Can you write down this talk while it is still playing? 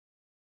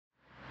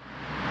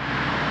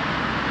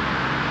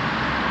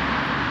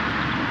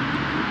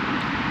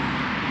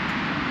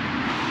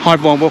Hi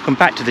everyone, welcome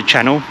back to the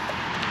channel.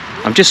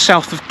 I'm just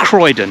south of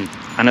Croydon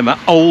and I'm at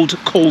Old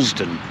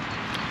Coulsdon,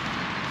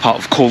 part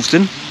of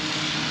Coulsdon.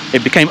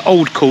 It became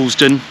Old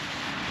Coulsdon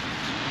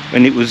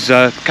when it was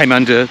came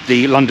under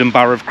the London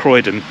Borough of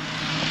Croydon.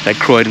 They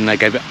Croydon, they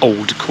gave it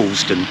Old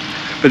Coulsdon.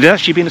 But there's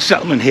actually been a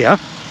settlement here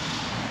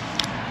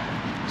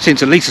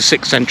since at least the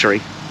 6th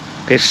century.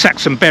 There's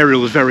Saxon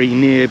burials very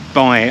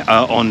nearby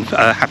on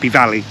Happy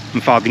Valley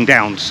and Farthing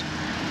Downs.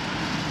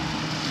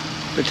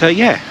 But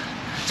yeah,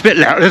 it's a bit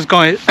loud. There's a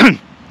guy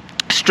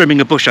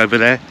strimming a bush over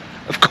there.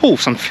 Of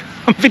course, I'm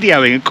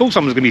videoing. Of course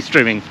someone's going to be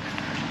strimming.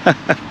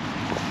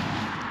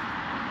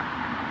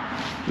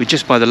 We're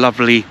just by the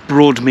lovely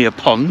Broadmere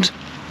Pond,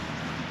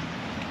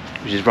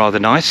 which is rather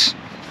nice.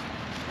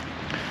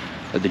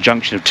 At the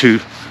junction of two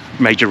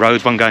major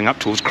roads, one going up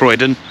towards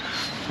Croydon,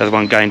 the other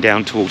one going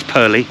down towards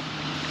Purley.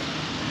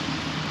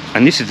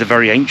 And this is a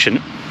very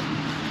ancient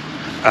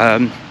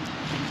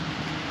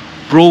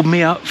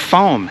Broadmere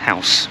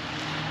farmhouse,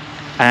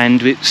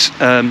 and it's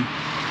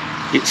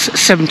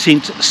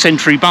 17th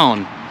century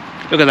barn.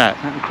 Look at that,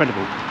 that's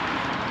incredible.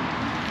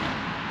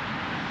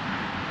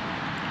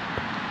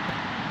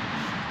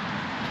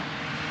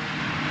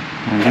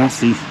 And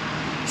that's the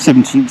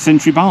 17th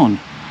century barn.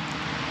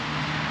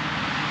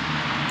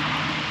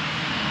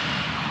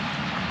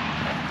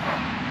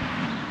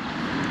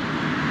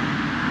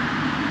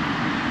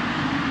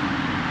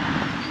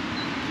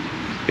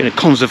 Been a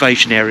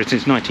conservation area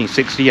since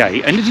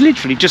 1968, and it's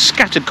literally just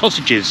scattered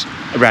cottages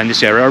around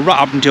this area right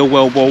up until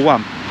World War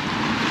I.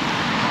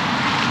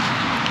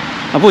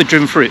 I've always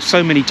driven through it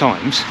so many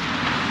times.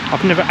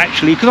 I've never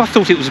actually, because I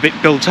thought it was a bit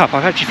built up,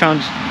 I've actually found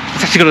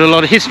it's actually got a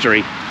lot of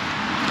history.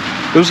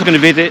 We're also going to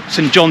visit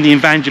St John the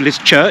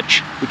Evangelist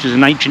Church, which is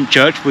an ancient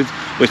church with,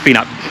 well, it's been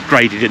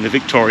upgraded in the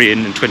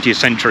Victorian and 20th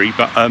century,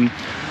 but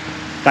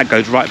that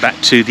goes right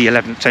back to the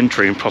 11th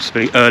century and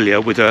possibly earlier,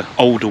 with an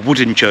older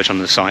wooden church on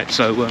the site.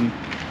 So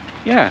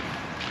yeah,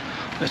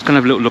 let's go and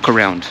have a little look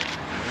around.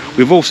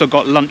 We've also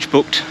got lunch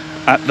booked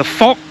at the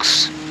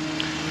Fox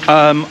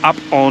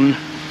up on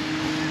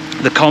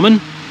the Common,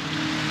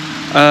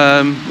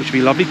 which would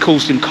be lovely,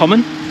 Coulsdon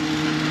Common.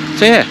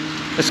 So yeah,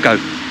 let's go.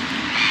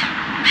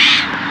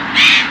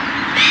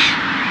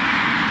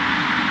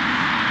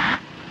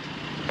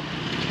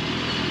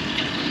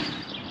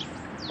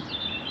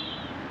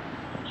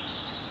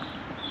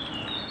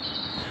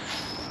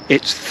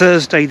 It's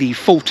Thursday the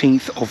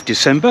 14th of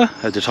December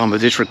at the time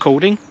of this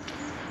recording.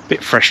 A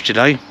bit fresh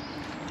today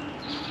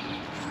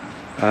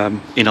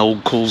in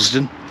Old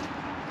Coulsdon,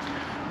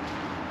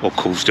 or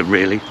Coulsdon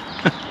really.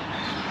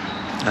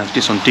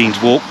 Just on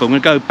Dean's Walk, but I'm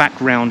going to go back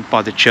round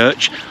by the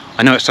church.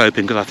 I know it's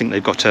open because I think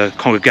they've got a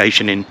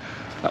congregation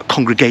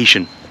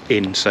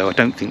in, so I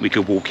don't think we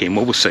could walk in.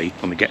 Well, we'll see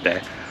when we get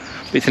there.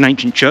 But it's an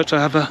ancient church, so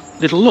I'll have a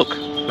little look.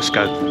 Let's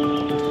go.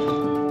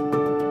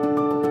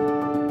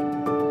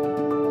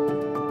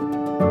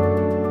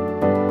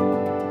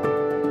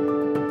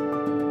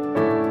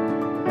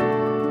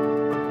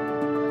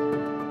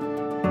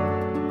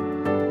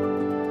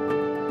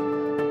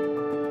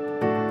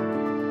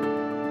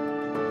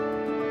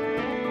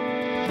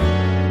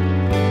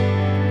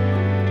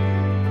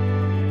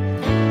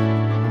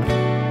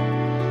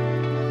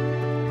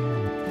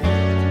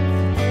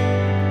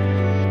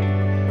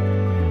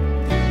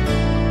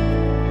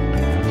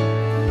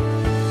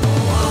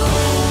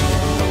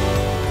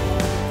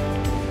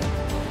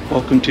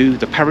 Welcome to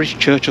the parish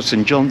church of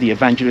St John the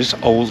Evangelist,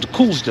 Old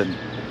Coulsdon.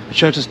 The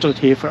church has stood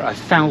here for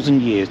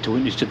 1,000 years to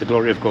witness to the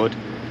glory of God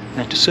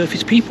and to serve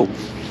his people.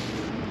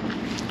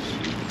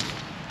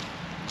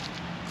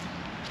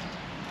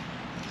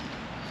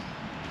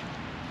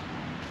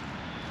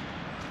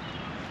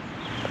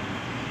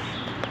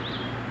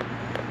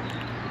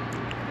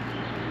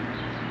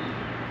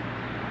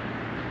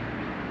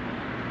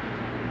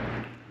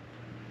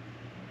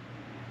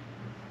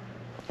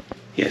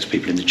 Yes,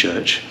 people in the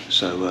church,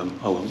 so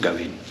I won't go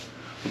in.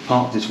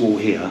 Part of this wall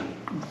here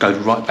goes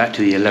right back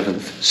to the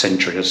 11th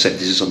century. As I said,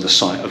 this is on the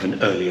site of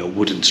an earlier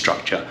wooden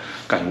structure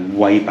going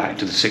way back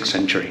to the 6th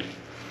century.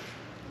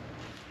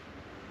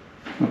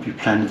 Lovely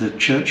plan of the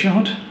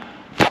churchyard.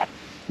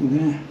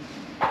 There.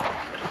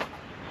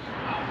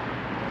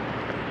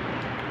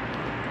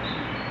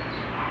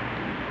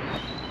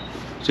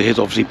 So here's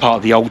obviously part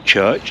of the old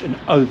church, and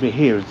over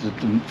here is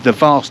the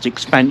vast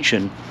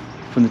expansion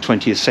from the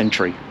 20th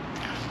century.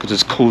 Because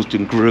as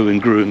Coulsdon grew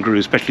and grew and grew,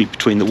 especially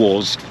between the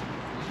wars,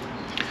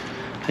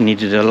 they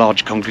needed a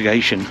large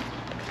congregation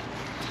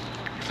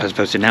as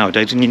opposed to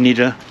nowadays, and you need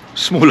a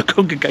smaller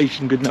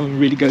congregation because no one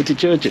really goes to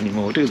church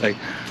anymore, do they?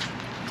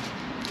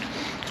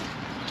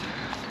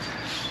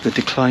 The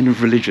decline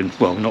of religion,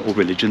 well, not all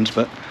religions,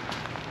 but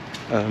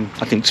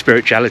I think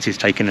spirituality has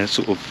taken a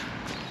sort of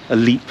a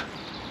leap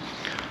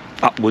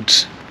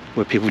upwards,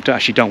 where people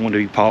actually don't want to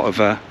be part of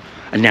a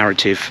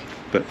narrative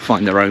but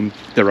find their own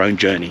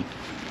journey.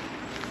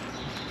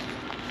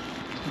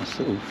 Nice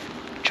little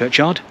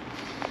churchyard.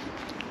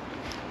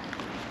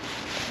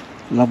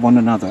 Love one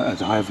another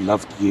as I have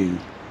loved you.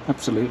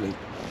 Absolutely.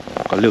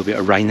 Got a little bit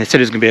of rain. They said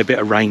there's going to be a bit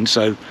of rain,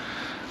 so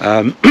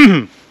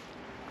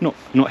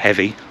not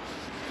heavy,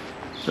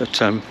 but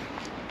so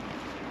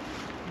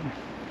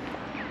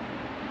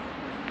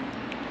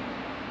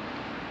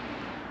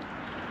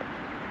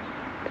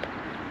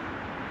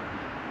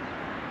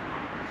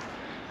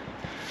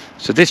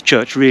this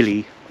church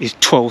really is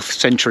 12th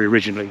century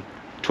originally,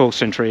 12th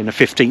century, and a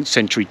 15th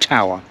century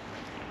tower.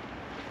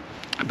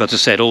 But as I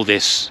said, all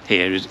this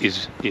here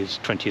is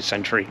 20th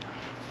century.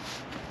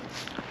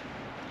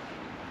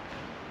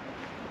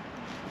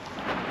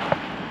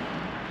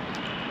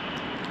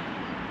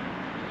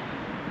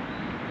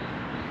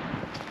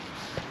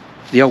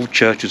 The old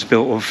church was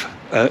built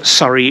of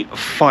Surrey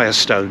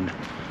firestone.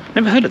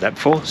 Never heard of that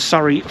before,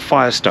 Surrey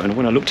firestone.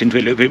 When I looked into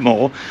it a little bit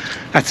more,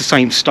 that's the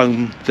same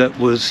stone that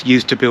was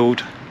used to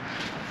build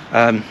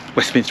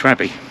Westminster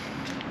Abbey,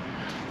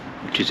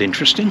 which is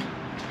interesting.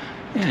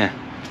 Yeah.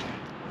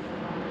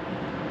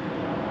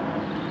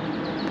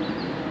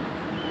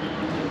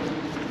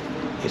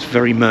 It's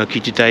very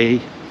murky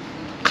today,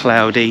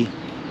 cloudy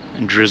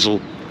and drizzle,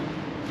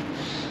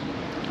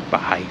 but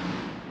hey.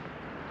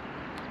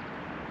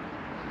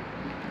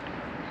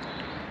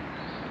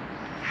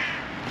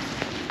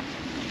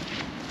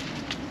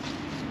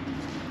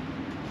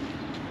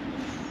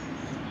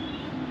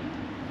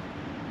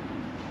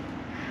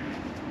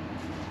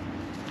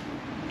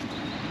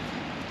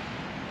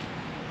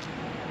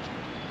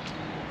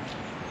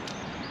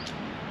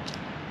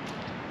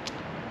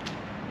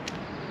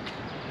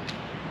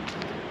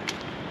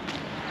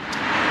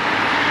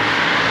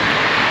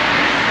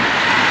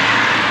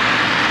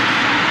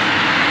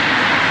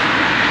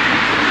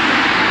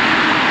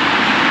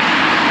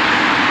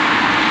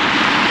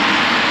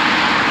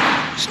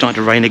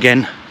 Starting to rain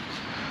again,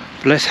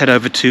 but let's head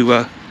over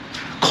to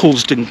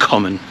Coulsdon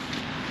Common,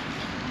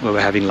 where we're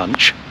having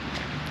lunch.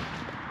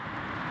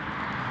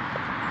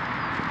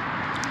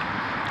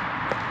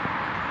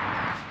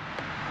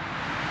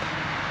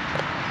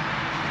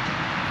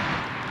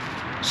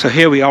 So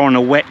here we are on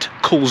a wet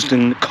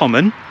Coulsdon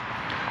Common,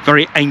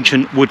 very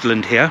ancient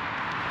woodland here.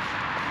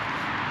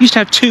 Used to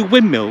have 2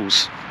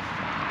 windmills.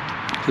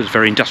 It was a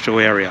very industrial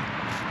area,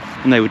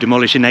 and they were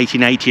demolished in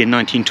 1880 and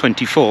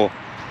 1924.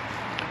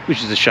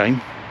 Which is a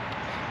shame.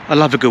 I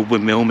love a good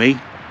windmill, me.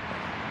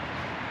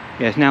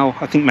 Yeah, it's now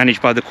I think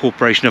managed by the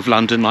Corporation of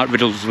London, like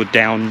Riddleswood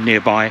Down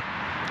nearby.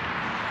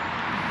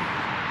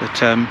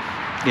 But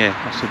yeah,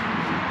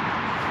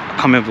 I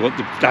can't remember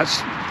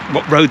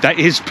what road that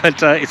is,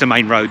 but it's a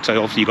main road, so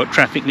obviously you've got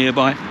traffic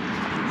nearby.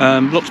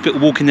 Lots of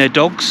people walking their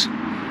dogs.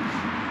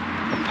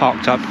 They're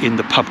parked up in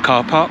the pub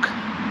car park,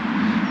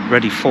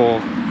 ready for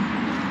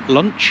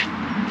lunch.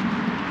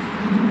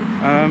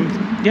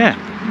 Yeah.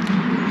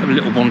 Have a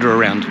little wander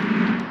around.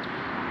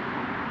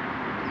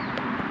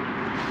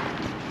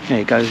 There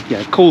you go,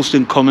 yeah,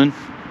 Coulsdon Common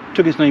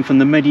took its name from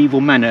the medieval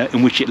manor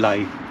in which it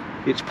lay.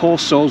 Its poor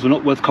soils were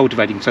not worth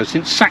cultivating, so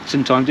since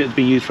Saxon times it has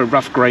been used for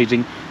rough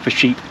grazing for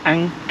sheep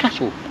and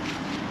cattle.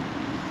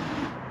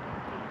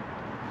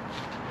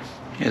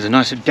 There's a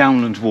nice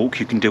downlands walk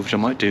you can do, which I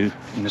might do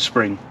in the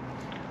spring.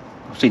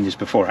 I've seen this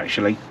before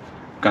actually,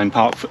 going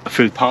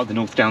through part of the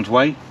North Downs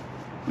Way,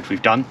 which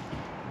we've done.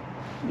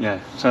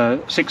 Yeah, so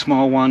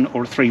 6-mile one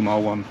or a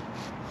 3-mile one.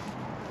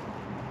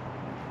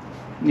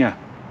 Yeah.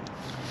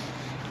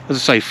 As I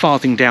say,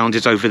 Farthing Downs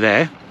is over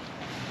there.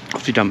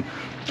 I've done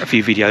a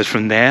few videos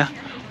from there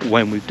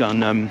when we've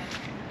done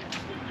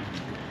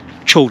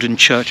Children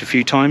Church a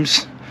few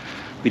times.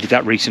 We did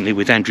that recently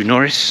with Andrew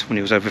Norris when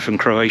he was over from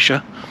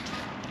Croatia.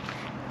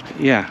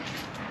 Yeah.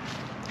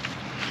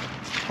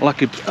 I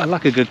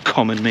like a good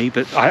common, me,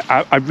 but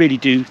I really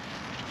do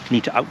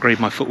need to upgrade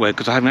my footwear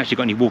because I haven't actually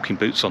got any walking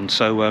boots on,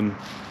 so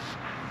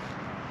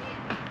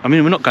I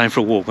mean, we're not going for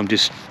a walk, I'm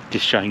just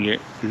showing you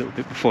a little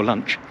bit before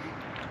lunch,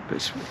 but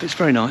it's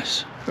very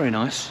nice,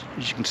 as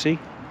you can see.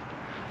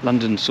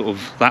 London's sort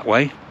of that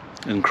way,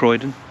 and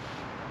Croydon.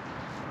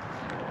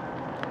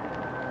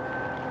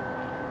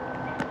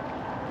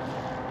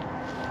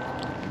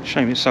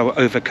 Shame it's so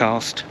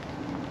overcast.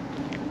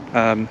 It's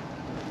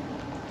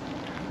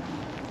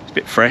a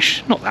bit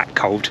fresh, not that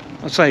cold.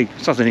 I'd say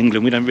southern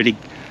England we don't really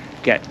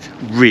get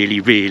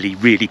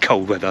really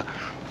cold weather.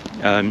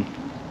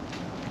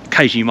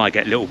 Occasionally you might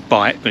get a little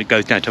bite when it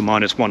goes down to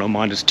 -1 or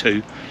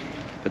 -2,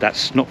 but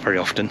that's not very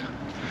often.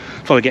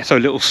 So I get so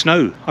little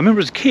snow. I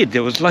remember as a kid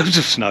there was loads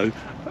of snow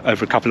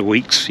over a couple of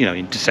weeks, you know,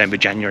 in December,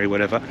 January,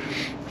 whatever.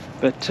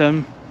 But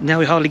now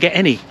we hardly get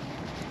any.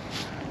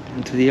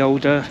 Into the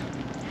old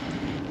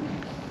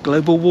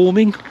global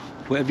warming,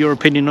 whatever your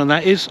opinion on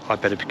that is, I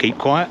better keep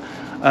quiet.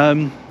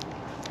 Of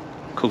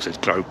course it's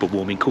global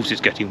warming, of course it's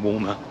getting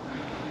warmer.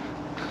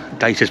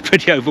 Data's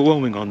pretty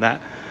overwhelming on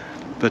that,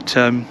 but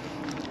as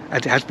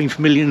it has been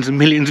for millions and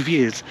millions of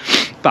years.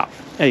 But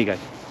there you go.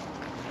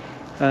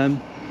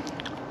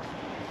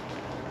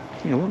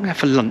 You know, what am I going to have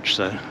for lunch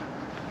though?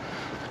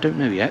 I don't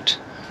know yet.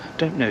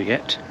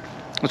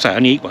 I'd say I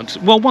only eat once.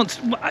 Well, once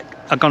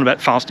I've gone about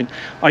fasting.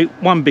 I eat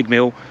one big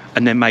meal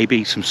and then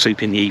maybe some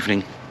soup in the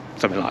evening,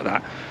 something like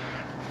that.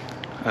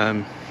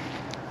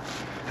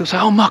 People say,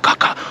 "Oh Mark,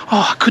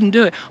 I couldn't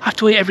do it. I have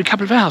to eat every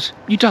couple of hours."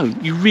 You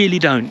don't. You really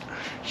don't.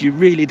 You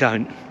really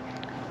don't.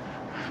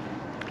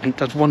 And it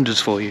does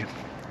wonders for you.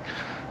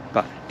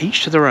 But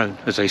each to their own,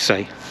 as they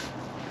say.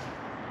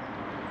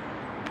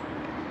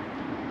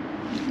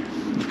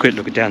 A quick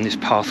look down this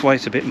pathway.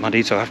 It's a bit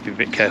muddy, so I have to be a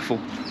bit careful.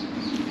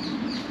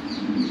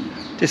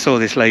 Just saw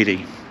this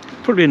lady,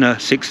 probably in her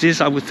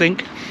 60s, I would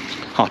think.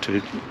 Hard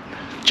to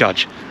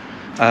judge.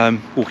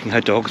 Walking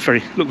her dog,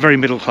 looked very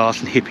middle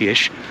class and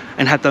hippie-ish,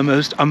 and had the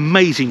most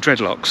amazing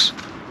dreadlocks.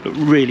 Looked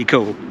really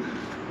cool.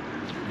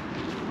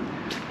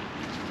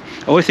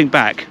 I always think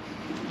back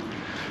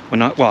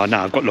when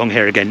I've got long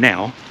hair again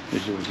now.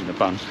 It's always in a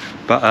bun.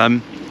 But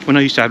when I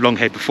used to have long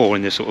hair before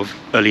in the sort of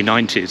early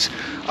 90s,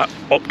 I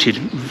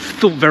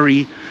thought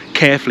very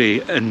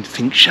carefully and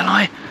think, shall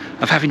I,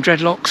 of having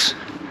dreadlocks?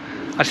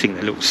 I think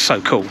they looked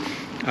so cool.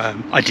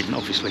 I didn't,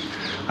 obviously.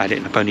 I had it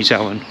in a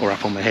ponytail or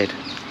up on my head.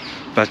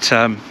 But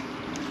I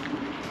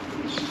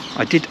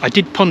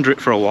did ponder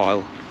it for a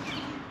while.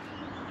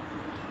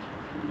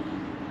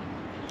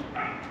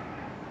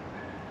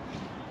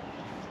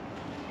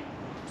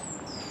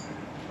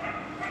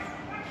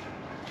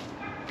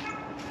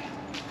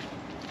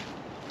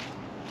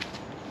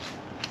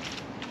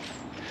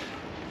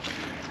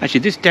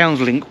 Actually, this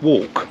Downslink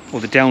walk, or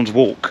the Downs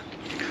Walk,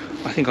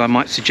 I think I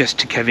might suggest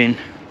to Kevin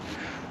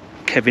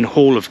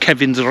Hall of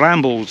Kevin's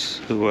Rambles,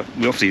 who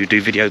we obviously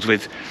do videos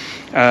with,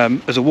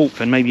 as a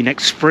walk, and maybe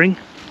next spring.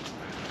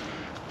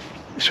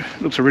 This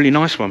looks a really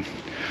nice one.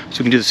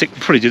 So we can do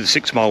probably do the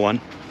 6 mile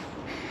one.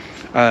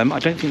 I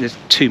don't think there's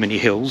too many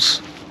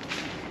hills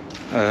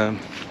that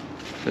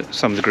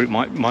some of the group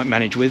might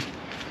manage with,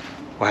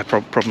 or have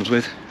problems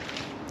with.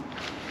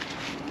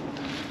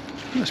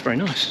 That's very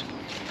nice.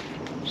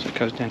 So it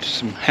goes down to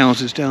some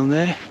houses down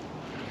there.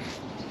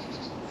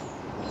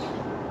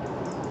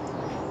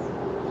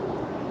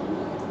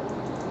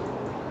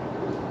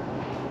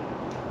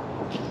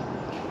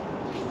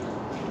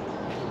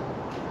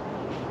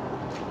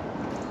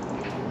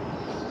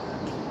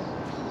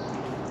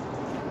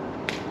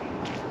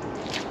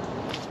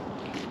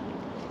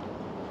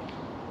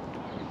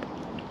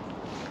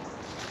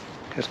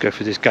 Let's go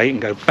through this gate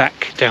and go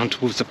back down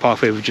towards the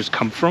pathway we've just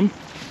come from.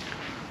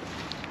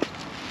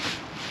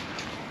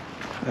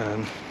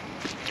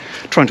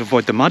 Trying to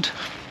avoid the mud,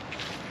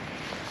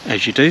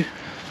 as you do.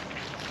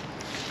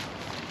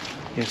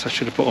 Yes, I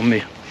should have put on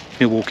my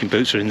walking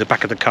boots, or in the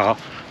back of the car,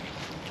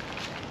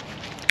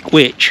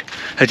 which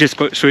has just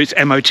got through its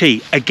MOT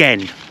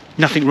again.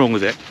 Nothing wrong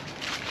with it.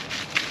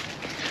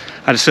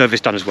 I had a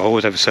service done as well. I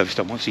always have a service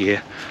done once a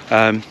year.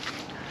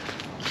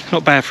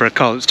 Not bad for a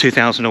car that's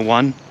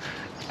 2001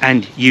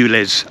 and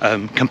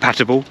ULEZ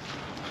compatible.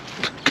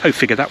 Go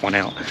figure that one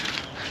out.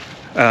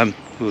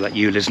 All that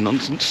ULEZ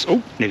nonsense.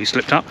 Oh, nearly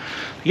slipped up.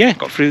 Yeah,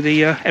 got through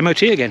the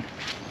MOT again.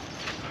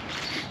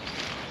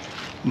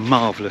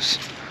 Marvellous.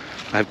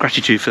 I have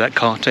gratitude for that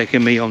car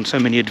taking me on so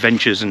many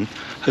adventures, and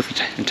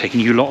hopefully taking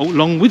you lot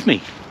along with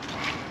me.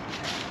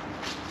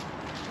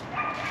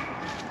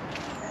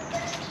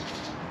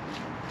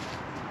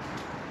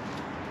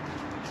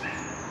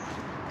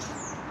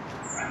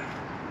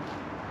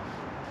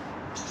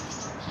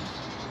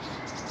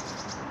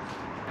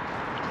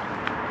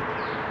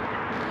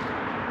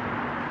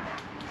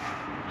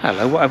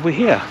 Hello, what have we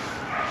here?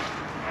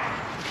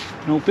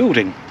 An old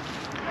building.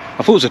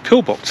 I thought it was a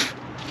pillbox,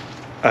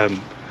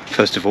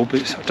 first of all,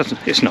 but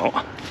it's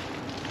not.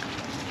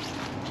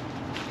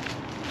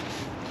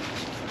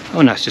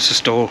 Oh no, it's just a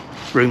store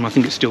room. I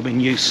think it's still being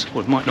used,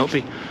 or it might not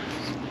be.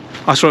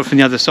 I saw it from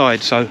the other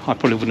side, so I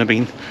probably wouldn't have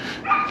been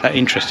that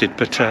interested,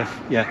 but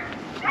yeah,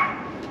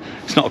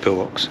 it's not a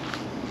pillbox.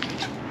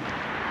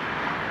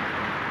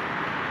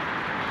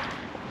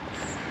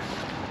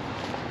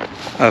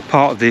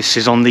 Part of this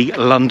is on the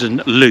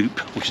London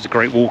Loop, which is a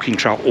great walking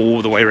trail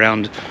all the way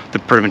around the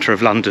perimeter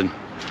of London.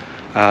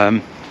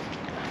 So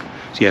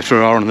yeah, if we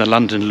are on the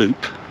London Loop.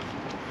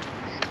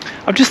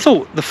 I've just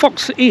thought, the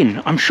Fox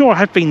Inn, I'm sure I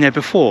have been there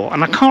before,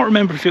 and I can't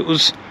remember if it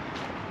was,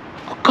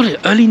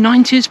 early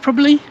 90s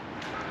probably,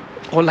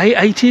 or late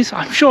 80s.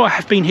 I'm sure I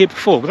have been here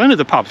before, because I know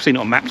the pub, I've seen it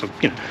on maps,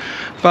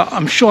 but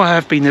I'm sure I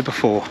have been there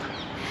before.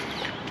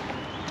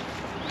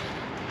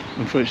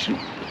 I'm sure it's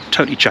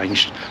totally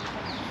changed.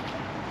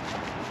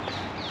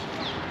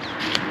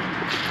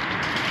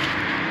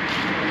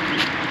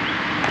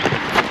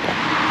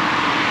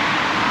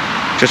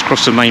 Just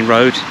cross the main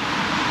road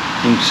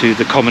into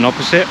the common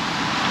opposite.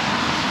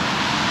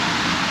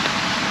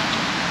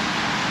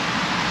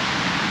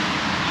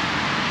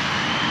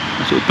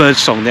 A little bird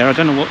song there. I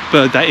don't know what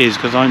bird that is,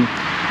 because I'm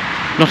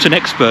not an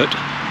expert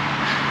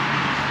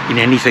in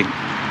anything.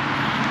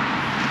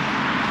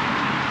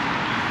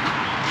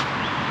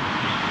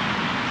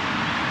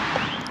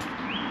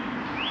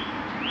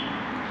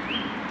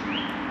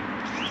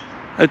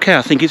 Okay,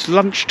 I think it's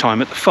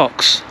lunchtime at the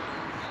Fox.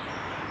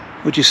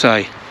 What'd you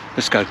say?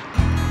 Let's go.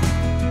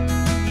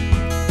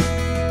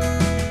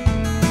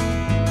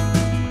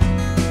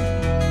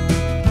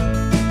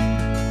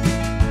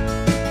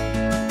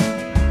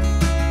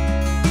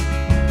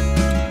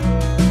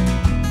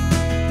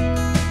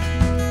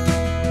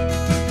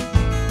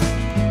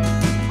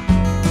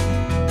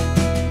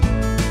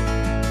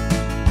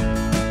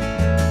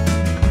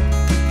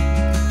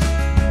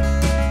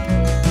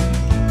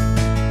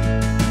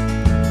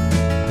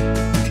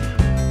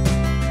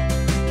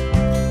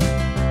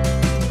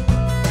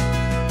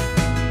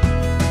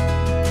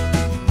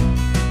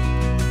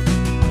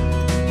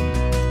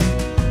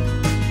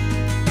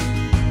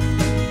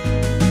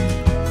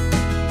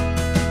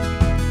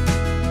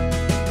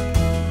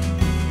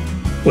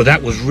 Well,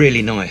 that was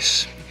really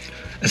nice.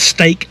 A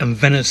steak and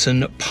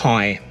venison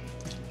pie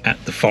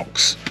at the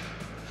Fox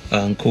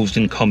on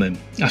Coulsdon Common.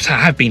 I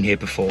have been here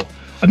before.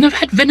 I've never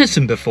had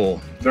venison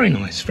before. Very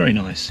nice, very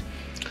nice.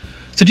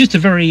 So just a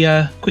very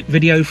quick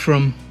video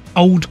from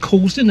Old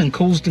Coulsdon and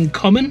Coulsdon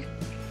Common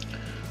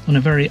on a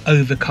very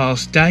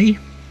overcast day.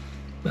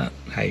 But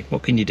hey,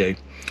 what can you do?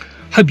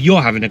 Hope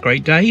you're having a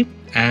great day.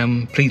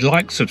 Please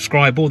like,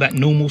 subscribe, all that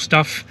normal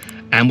stuff,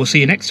 and we'll see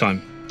you next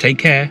time. Take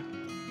care.